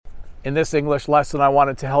In this English lesson, I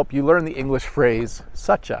wanted to help you learn the English phrase,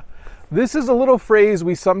 sucha. This is a little phrase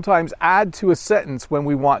we sometimes add to a sentence when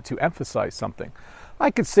we want to emphasize something. I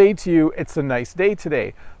could say to you, it's a nice day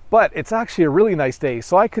today, but it's actually a really nice day.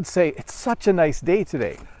 So I could say, it's such a nice day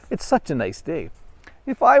today. It's such a nice day.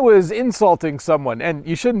 If I was insulting someone, and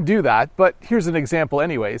you shouldn't do that, but here's an example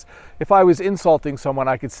anyways. If I was insulting someone,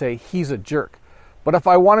 I could say, he's a jerk. But if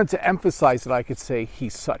I wanted to emphasize it, I could say,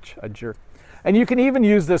 he's such a jerk. And you can even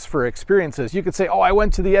use this for experiences. You could say, oh, I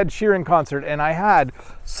went to the Ed Sheeran concert and I had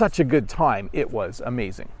such a good time. It was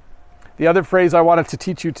amazing. The other phrase I wanted to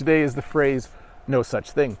teach you today is the phrase, no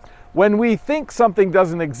such thing. When we think something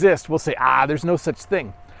doesn't exist, we'll say, there's no such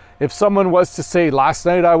thing. If someone was to say, last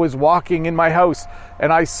night I was walking in my house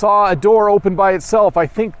and I saw a door open by itself, I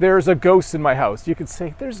think there's a ghost in my house. You could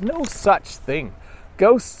say, there's no such thing.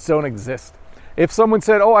 Ghosts don't exist. If someone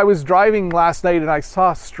said, I was driving last night and I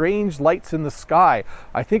saw strange lights in the sky,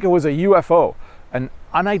 I think it was a UFO, an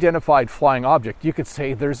unidentified flying object, you could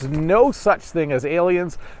say there's no such thing as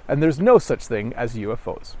aliens and there's no such thing as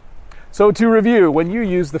UFOs. So to review, when you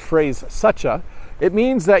use the phrase sucha, it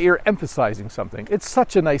means that you're emphasizing something. It's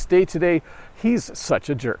such a nice day today. He's such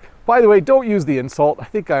a jerk. By the way, don't use the insult. I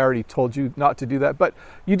think I already told you not to do that, but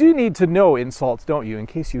you do need to know insults, don't you, in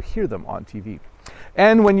case you hear them on TV.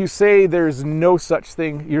 And when you say there's no such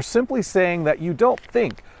thing, you're simply saying that you don't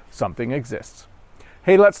think something exists.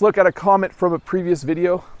 Hey, let's look at a comment from a previous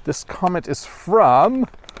video. This comment is from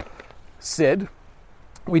Sid.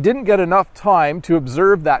 We didn't get enough time to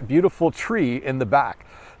observe that beautiful tree in the back.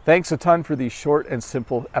 Thanks a ton for these short and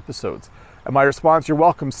simple episodes. And my response, you're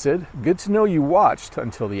welcome, Sid. Good to know you watched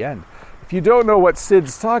until the end. If you don't know what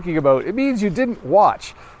Sid's talking about, it means you didn't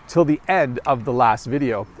watch till the end of the last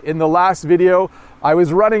video. In the last video, I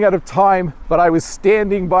was running out of time, but I was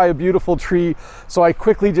standing by a beautiful tree. So I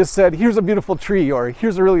quickly just said, here's a beautiful tree, or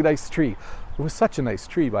here's a really nice tree. It was such a nice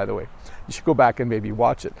tree, by the way. You should go back and maybe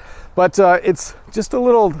watch it. But it's just a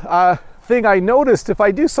little thing I noticed. If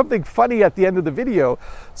I do something funny at the end of the video,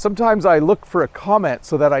 sometimes I look for a comment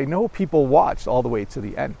so that I know people watched all the way to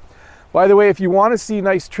the end. By the way, if you want to see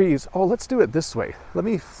nice trees, let's do it this way. Let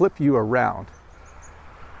me flip you around.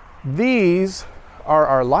 These are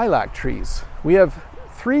our lilac trees. We have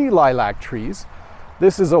 3 lilac trees.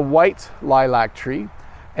 This is a white lilac tree,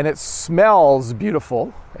 and it smells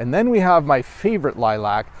beautiful. And then we have my favorite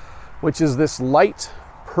lilac, which is this light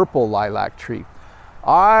purple lilac tree.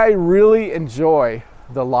 I really enjoy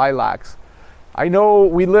the lilacs. I know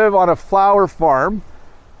we live on a flower farm,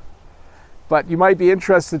 but you might be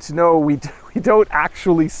interested to know we don't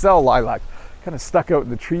actually sell lilac. Kind of stuck out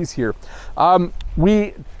in the trees here.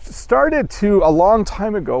 We started to a long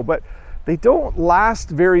time ago, but they don't last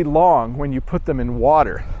very long when you put them in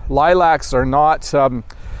water. Lilacs are not,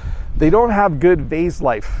 they don't have good vase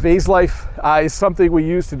life. Vase life is something we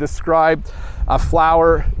use to describe a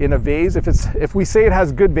flower in a vase. If we say it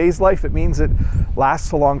has good vase life, it means it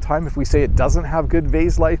lasts a long time. If we say it doesn't have good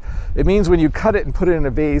vase life, it means when you cut it and put it in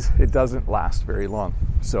a vase, it doesn't last very long.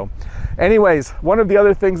 So anyways, one of the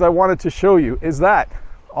other things I wanted to show you is that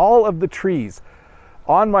all of the trees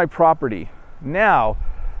on my property now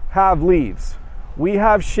have leaves. We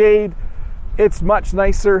have shade. It's much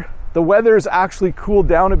nicer. The weather's actually cooled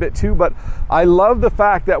down a bit too, but I love the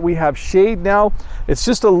fact that we have shade now. It's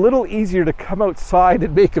just a little easier to come outside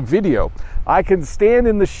and make a video. I can stand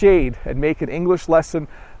in the shade and make an English lesson.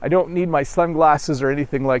 I don't need my sunglasses or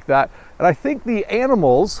anything like that. And I think the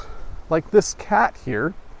animals, like this cat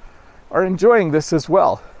here, are enjoying this as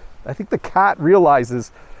well. I think the cat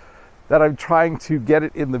realizes that I'm trying to get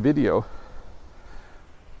it in the video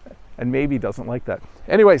and maybe doesn't like that.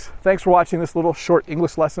 Anyways, thanks for watching this little short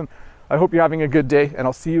English lesson. I hope you're having a good day, and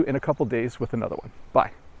I'll see you in a couple days with another one.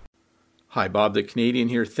 Bye. Hi, Bob the Canadian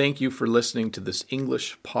here. Thank you for listening to this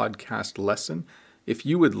English podcast lesson. If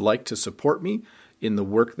you would like to support me in the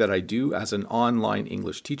work that I do as an online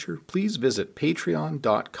English teacher, please visit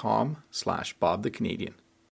patreon.com/Bob the Canadian.